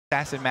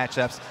assassin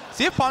matchups.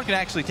 See if Pawn can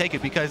actually take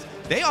it, because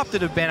they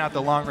opted to ban out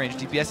the long-range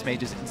DPS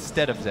mages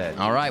instead of Zed.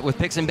 All right, with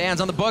picks and bans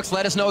on the books,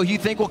 let us know who you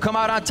think will come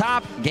out on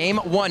top. Game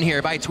 1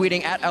 here by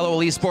tweeting at LOL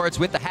eSports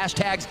with the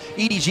hashtags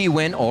EDG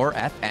win or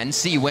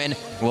FNC win.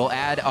 We'll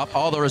add up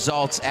all the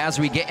results as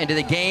we get into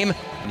the game,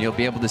 and you'll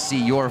be able to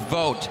see your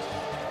vote.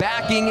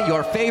 Backing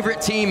your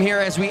favorite team here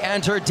as we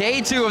enter day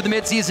 2 of the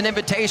midseason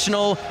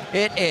invitational.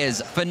 It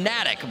is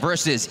Fnatic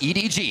versus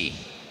EDG.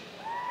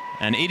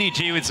 And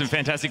EDG with some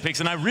fantastic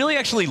picks, and I really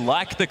actually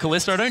like the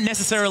Kalista. I don't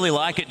necessarily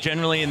like it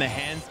generally in the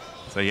hands.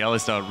 So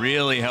Yellowstar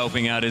really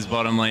helping out his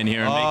bottom lane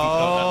here and making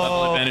that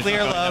level advantage.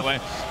 Clear love. Way.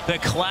 The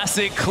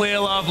classic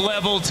clear love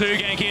level 2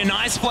 gank here.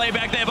 Nice play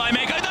back there by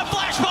Mako. The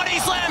flash body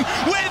slam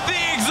with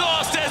the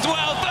exhaust as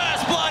well.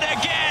 First blood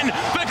again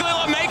for clear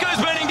love.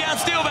 Mako's burning down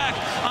Steelback.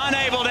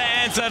 Unable to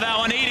answer that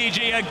one.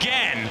 EDG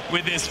again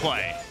with this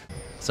play.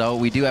 So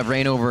we do have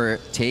Reignover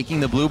taking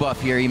the blue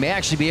buff here. He may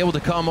actually be able to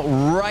come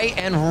right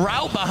and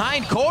route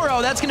behind Koro.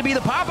 That's going to be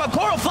the pop-up.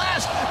 Koro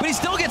flash, but he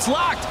still gets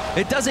locked.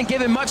 It doesn't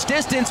give him much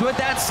distance with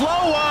that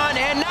slow one.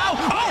 And now,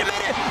 wait a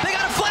minute, they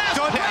got a flash.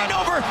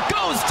 Reignover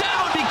goes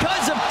down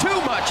because of too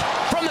much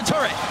from the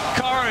turret.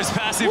 Koro's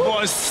passive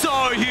was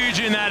so huge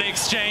in that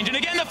exchange. And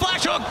again, the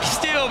flash hook,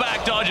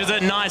 Steelback dodges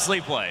it.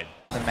 Nicely played.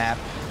 The map.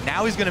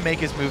 Now he's going to make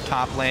his move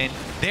top lane.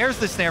 There's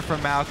the snare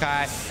from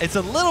Maokai. It's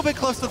a little bit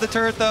close to the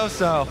turret, though,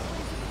 so...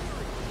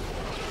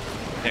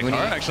 Yeah, Koro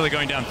actually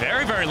going down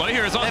very, very low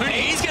here as well.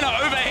 He's going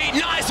to overheat.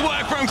 Nice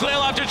work from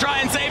Clearlove to try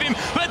and save him,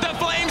 but the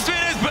flame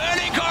spinner's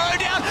burning Koro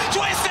down.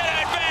 Twisted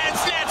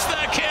advance, nets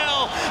the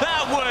kill.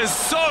 That was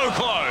so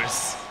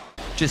close.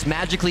 Just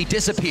magically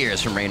disappears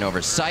from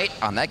Reignover's sight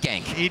on that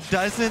gank. He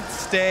doesn't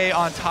stay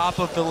on top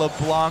of the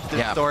LeBlanc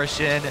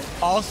distortion.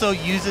 Also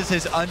uses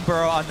his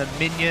unburrow on the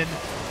minion.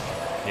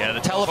 Yeah, the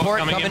teleport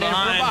coming in from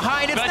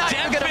behind. It's not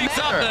even going to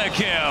matter. Up the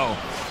kill.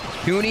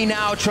 Huni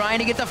now trying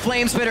to get the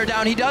flame spitter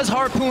down. He does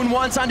harpoon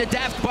once onto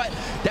Deft, but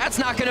that's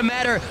not going to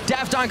matter.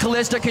 Deft on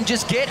Kalista can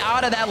just get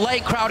out of that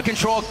light crowd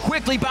control,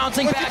 quickly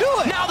bouncing back.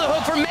 Now the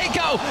hook from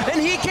Mako, and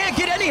he can't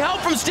get any help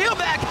from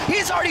Steelback.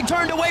 He's already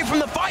turned away from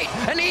the fight,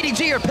 and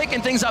EDG are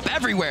picking things up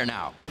everywhere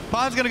now.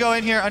 Pawn's going to go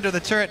in here under the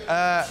turret.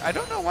 I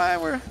don't know why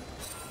we're...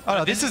 Oh,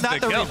 no, this is not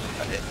the kill.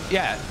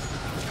 Yeah.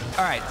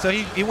 All right, so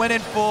he went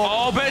in full.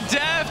 Oh, but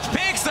Deft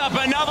picks up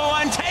another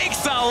one,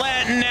 takes a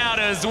lantern out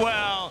as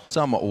well.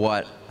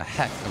 Somewhat a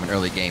heck of an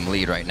early game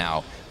lead right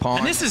now. Pawn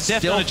and this is still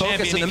definitely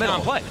focused in the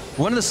middle.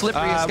 One of the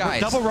slipperiest guys.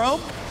 Double roam.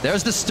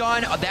 There's the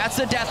stun. That's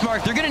the death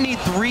mark. They're going to need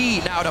 3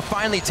 now to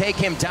finally take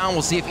him down.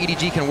 We'll see if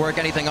EDG can work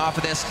anything off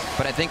of this,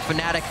 but I think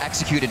Fnatic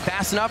executed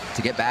fast enough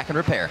to get back and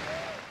repair.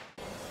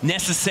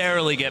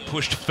 Necessarily get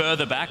pushed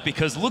further back,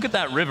 because look at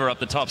that river up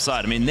the top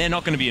side. I mean, they're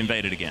not going to be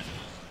invaded again.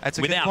 That's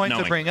a good point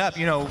to bring up.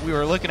 You know, we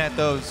were looking at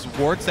those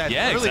ward stats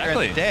earlier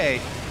in the day.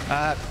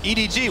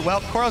 EDG, well,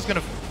 Koro's going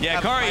to...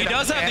 Yeah, Koro, he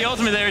does have the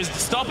ultimate there. He's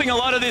stopping a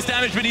lot of this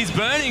damage, but he's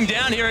burning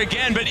down here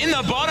again. But in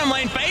the bottom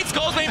lane, Fate's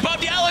Call's being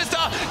popped.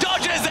 Yellowstar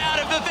dodges out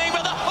of the thing,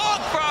 but the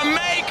hook from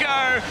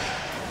Mako.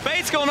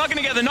 Fate's Call not going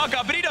to get the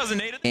knockup, but he doesn't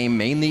need it. Game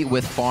mainly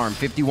with farm,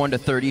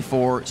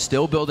 51-34,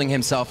 still building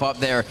himself up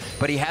there,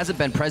 but he hasn't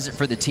been present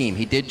for the team.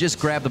 He did just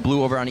grab the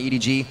blue over on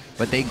EDG,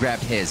 but they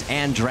grabbed his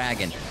and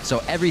Dragon.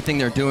 So everything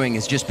they're doing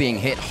is just being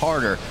hit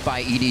harder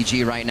by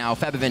EDG right now.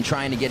 Febivin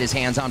trying to get his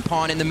hands on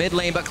Pawn in the mid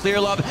lane, but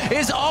Clearlove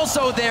is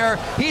also there.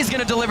 He's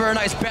going to deliver a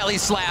nice belly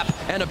slap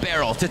and a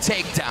barrel to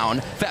take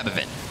down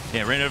Febivin.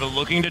 Yeah, Reignover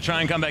looking to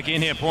try and come back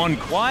in here. Pawn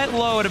quite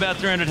low at about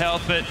 300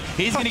 health, but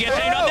he's going to get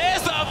tamed up.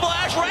 There's the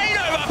flash.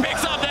 Reignover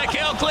picks up that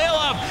kill.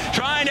 Clearlove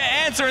trying to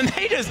answer, and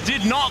they just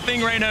did not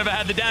think Reignover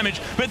had the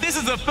damage. But this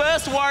is the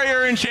first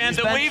warrior enchant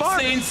that we've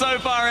seen so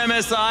far,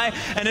 MSI,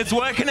 and it's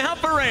working out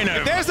for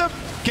Reignover. There's a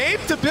game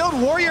to build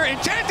warrior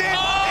enchanted.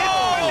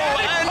 Oh,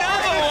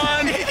 another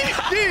one.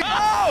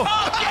 Oh,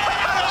 get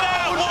out of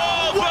that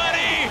wall,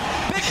 buddy.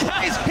 Big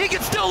plays. He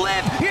can still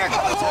live. Here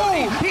comes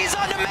Huni. He's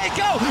on to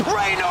Mako.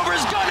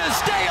 Reignover's going to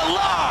stay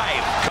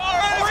alive.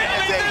 Koro's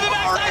coming through the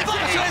backside.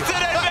 Flash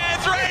twisted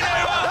advance.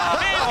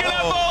 Reignover. He's going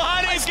to fall.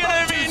 Honey's going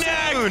to be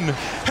next.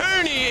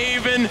 Huni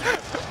even.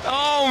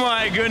 Oh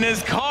my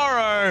goodness.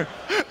 Koro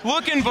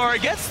looking for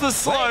it. Gets the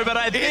slow, but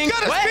I think... He's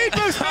got a speed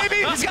boost,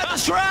 baby. He's got the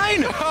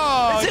shrine.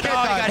 Oh, he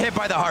got hit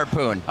by the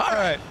harpoon. All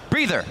right.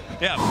 Breather.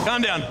 Yeah,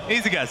 calm down.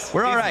 Easy, guys.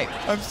 We're all right.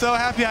 I'm so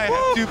happy I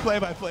have 2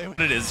 play-by-play.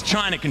 It is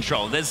China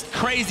control. There's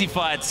crazy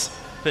fights.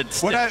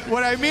 What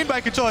I mean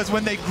by control is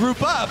when they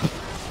group up.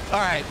 All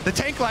right, the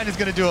tank line is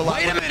going to do a lot.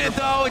 Wait a minute,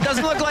 though. It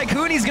doesn't look like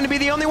Huni's going to be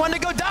the only one to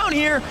go down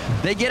here.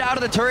 They get out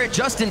of the turret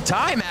just in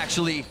time,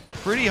 actually.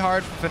 Pretty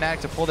hard for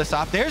Fnatic to pull this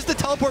off. There's the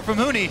teleport from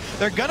Huni.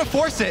 They're going to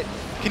force it.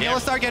 Can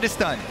Yellowstar get his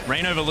stun?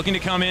 Reignover looking to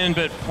come in,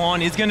 but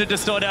Pawn is going to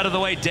distort out of the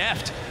way.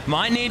 Deft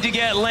might need to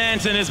get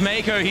Lantern as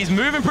Mako. He's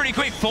moving pretty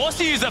quick. Forced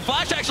to use the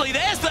flash, actually.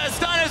 There's the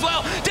stun as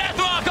well. Death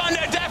mark onto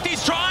Deft.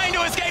 He's trying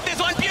to escape this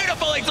one.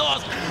 Beautiful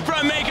exhaust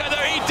from Mako,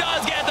 though. He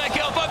does get the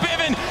kill for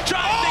Bivin.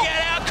 Tries to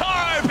get out.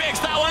 Koro picks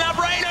that one up.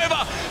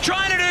 Reignover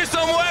trying to do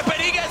some work, but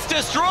he gets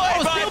destroyed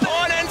by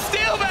Pawn, and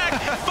Steelback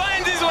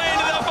finds his way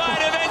into the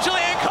fight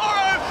eventually. And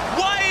Koro,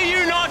 why are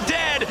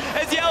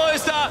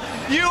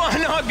you are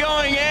not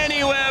going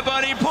anywhere,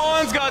 buddy.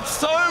 Pawn's got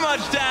so much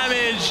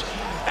damage,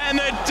 and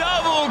the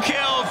double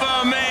kill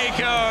for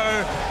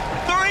Mako.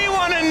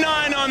 3-1 and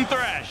 9 on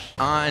Thresh.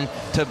 On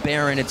to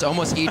Baron. It's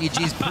almost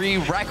EDG's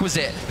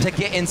prerequisite to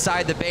get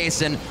inside the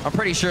base, and I'm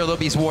pretty sure they'll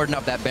be warding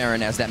up that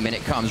Baron as that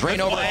minute comes.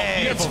 Reignover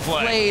gets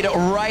flayed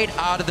right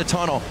out of the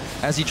tunnel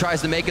as he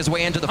tries to make his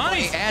way into the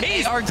fight, and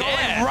they are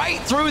going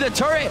right through the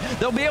turret.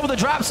 They'll be able to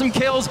drop some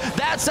kills.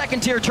 That second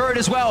tier turret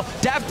as well.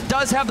 Deft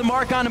does have the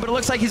mark on him, but it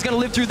looks like he's going to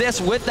live through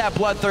this with that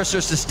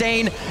Bloodthirster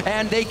sustain,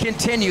 and they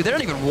continue. They're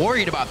not even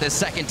worried about this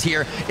second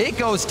tier. It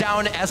goes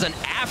down as an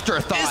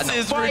afterthought.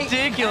 This is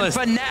ridiculous.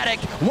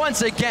 Fnatic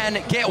once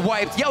again get wiped.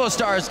 Yellow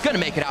Star is going to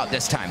make it out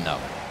this time, though.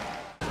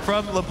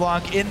 From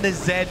LeBlanc in the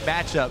Zed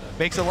matchup.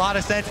 Makes a lot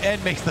of sense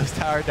and makes those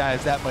tower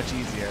dives that much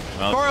easier.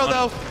 Well, Coral,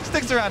 though,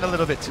 sticks around a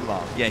little bit too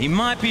long. Yeah, he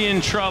might be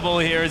in trouble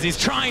here as he's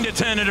trying to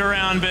turn it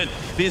around, but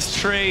this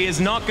tree is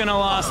not going to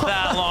last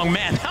that long.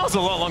 Man, that was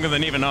a lot longer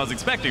than even I was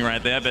expecting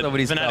right there, but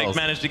Fnatic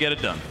managed to get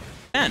it done.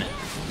 Man.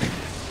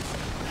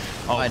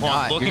 Oh,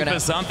 Pawn looking for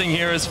something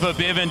here as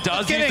Forbidden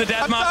does use the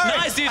death mark.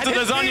 Nice use of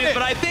the Zhonya's,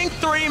 but I think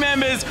 3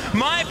 members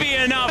might be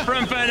enough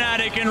from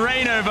Fnatic, and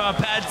Reignover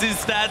pads his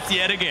stats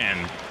yet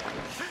again.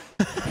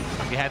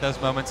 You had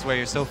those moments where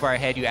you're so far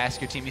ahead, you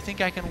ask your team, you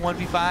think I can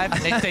 1v5?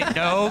 And they say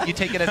no, you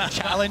take it as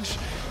a challenge.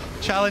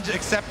 Challenge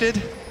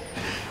accepted.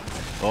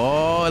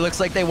 Oh, it looks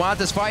like they want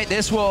this fight.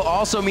 This will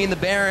also mean the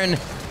Baron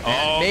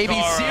maybe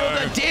seal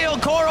the deal.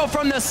 Coral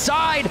from the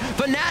side.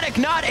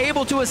 Fnatic not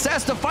able to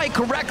assess the fight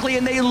correctly,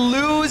 and they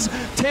lose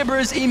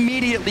Tibbers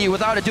immediately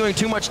without it doing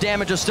too much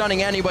damage or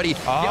stunning anybody.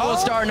 Yellow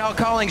Star now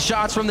calling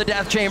shots from the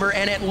Death Chamber,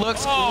 and it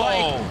looks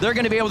like they're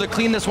going to be able to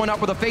clean this one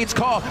up with a Fate's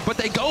Call, but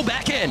they go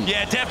back in.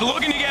 Yeah, Deft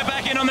looking to get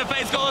back in on the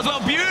Fate's Call as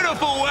well.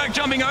 Beautiful work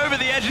jumping over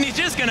the edge, and he's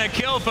just going to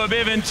kill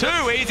Forbidden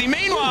too easy.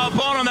 Meanwhile,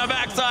 Pawn on the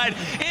backside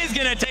is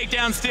going to take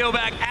down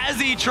Steelback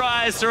as he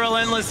tries to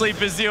relentlessly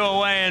pursue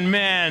away, and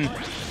man,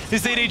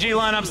 this EDG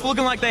lineup's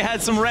looking like they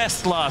had some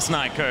rest last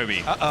night,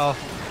 Kobe. Uh-oh.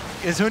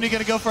 Is Huni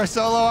going to go for a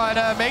solo on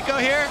Mako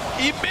here?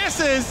 He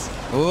misses!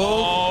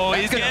 Oh,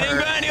 he's getting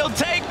burned. He'll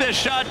take the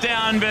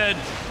shutdown, but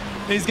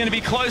he's going to be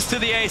close to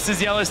the ace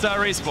as Yellow Star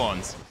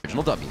respawns.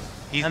 Original W.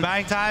 He's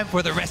buying time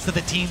for the rest of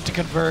the team to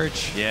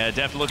converge. Yeah,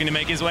 Def looking to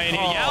make his way in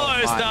here.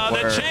 Yellow Star,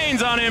 the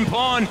chains on him.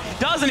 Pawn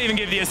doesn't even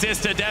give the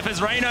assist to Def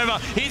as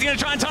Reignover. He's going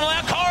to try and tunnel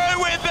out.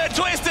 Koro with the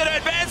twisted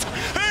advance.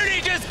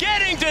 Huni just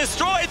getting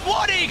destroyed.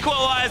 What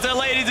equalizer,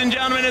 ladies and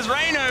gentlemen, is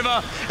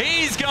Reignover.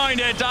 He's going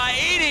to die.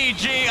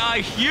 EDG are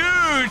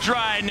huge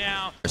right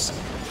now.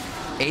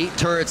 8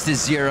 turrets to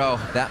 0.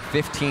 That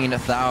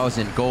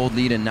 15,000 gold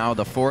lead, and now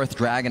the 4th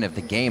dragon of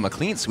the game. A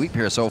clean sweep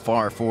here so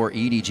far for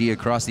EDG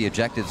across the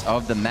objectives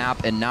of the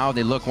map, and now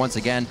they look once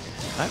again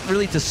not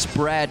really to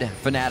spread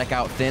Fnatic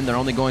out thin. They're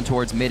only going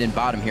towards mid and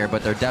bottom here,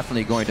 but they're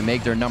definitely going to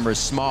make their numbers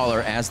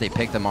smaller as they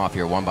pick them off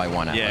here one by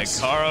one. Yeah,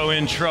 Karo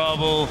in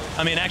trouble.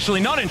 I mean,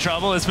 actually not in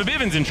trouble, as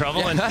Forbidden's in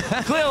trouble, and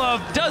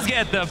Clearlove does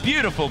get the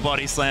beautiful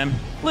body slam.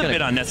 A little bit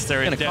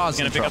unnecessary. Going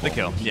to pick up the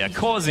kill. Yeah,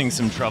 causing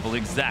some trouble,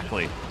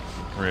 exactly.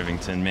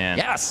 Rivington, man.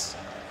 Yes!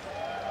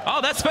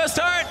 Oh, that's first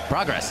turret!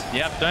 Progress.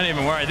 Yep, don't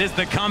even worry.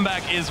 The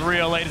comeback is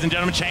real, ladies and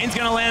gentlemen. Chain's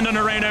going to land on a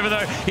Reignover,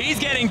 though. He's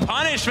getting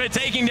punished for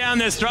taking down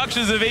the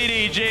structures of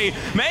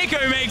EDG.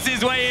 Mako makes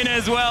his way in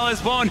as well as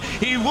Pawn.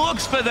 He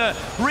looks for the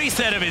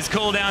reset of his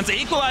cooldowns.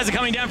 Equalizer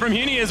coming down from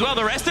Huni as well.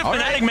 The rest of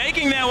Fnatic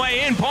making their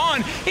way in.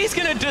 Pawn, he's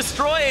going to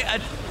destroy a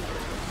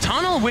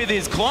tunnel with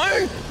his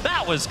clone?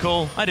 That was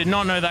cool. I did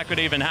not know that could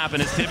even happen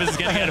as Tibbers is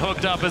going to get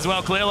hooked up as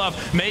well.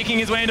 Clearlove making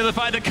his way into the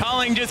fight. The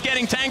culling just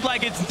getting tanked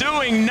like it's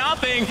doing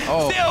nothing.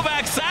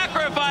 Steelback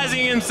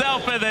sacrificing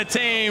himself for the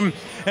team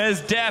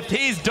as Deft,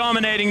 he's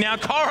dominating now.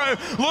 Koro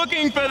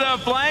looking for the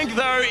flank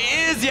though.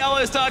 Is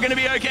Yellow Star going to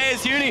be okay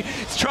as Huni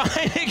is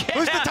trying to get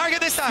Who's the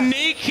target this time?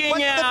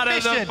 Sneaking out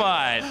of the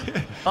fight.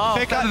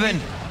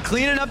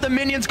 Cleaning up the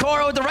minions.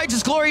 Koro with the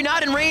Righteous Glory,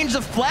 not in range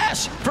of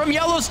flash from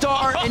Yellow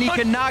Star, and he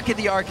cannot get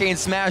the Arcane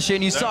Smash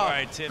in. You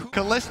saw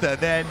Callista,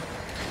 then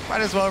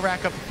might as well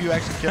rack up a few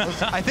extra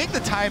kills. I think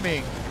the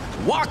timing.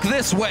 Walk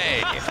this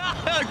way.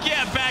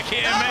 Get back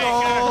here,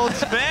 Mako.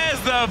 There's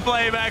the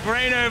playback.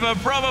 Reignover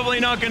probably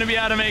not going to be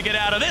able to make it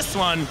out of this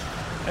one,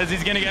 as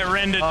he's going to get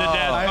rendered to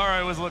death.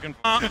 Koro was looking.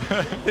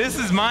 This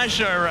is my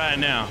show right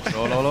now.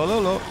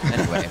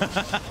 Anyway,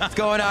 it's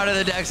going out of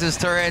the Dex's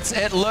turrets.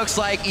 It looks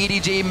like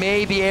EDG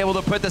may be able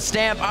to put the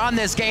stamp on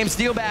this game.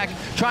 Steelback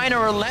trying to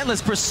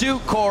relentless pursue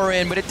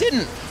Corin, but it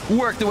didn't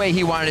work the way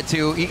he wanted it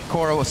to.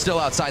 Koro was still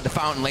outside the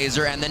Fountain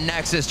Laser, and the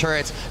Nexus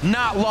turrets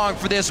not long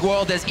for this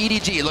world as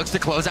EDG looks to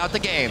close out the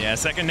game. Yeah,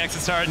 second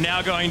Nexus turret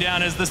now going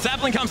down as the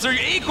sapling comes through.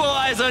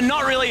 Equalizer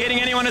not really hitting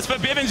anyone as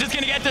Forbidden's just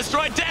going to get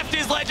destroyed. Deft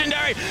is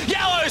legendary.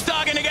 Yellow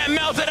Star going to get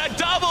melted. A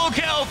double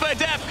kill for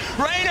Deft.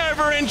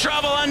 Reignover in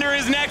trouble under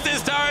his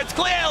Nexus turrets.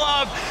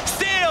 Clearlove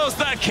steals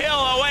the kill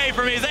away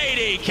from his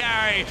AD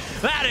carry.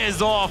 That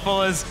is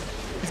awful as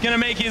he's going to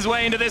make his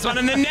way into this one,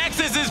 and the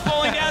Nexus is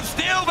falling down.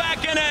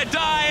 Steelback going to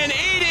die, and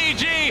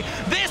EDG,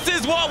 this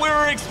is what we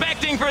were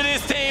expecting for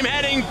this team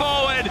heading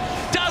forward.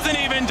 Doesn't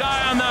even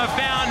die on the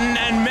Fountain,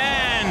 and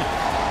man,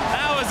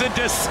 was a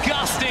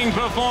disgusting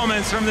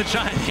performance from the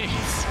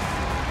Chinese.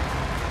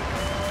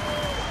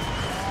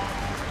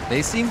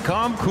 They seem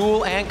calm,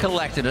 cool, and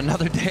collected.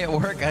 Another day at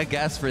work, I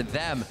guess, for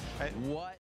them. What?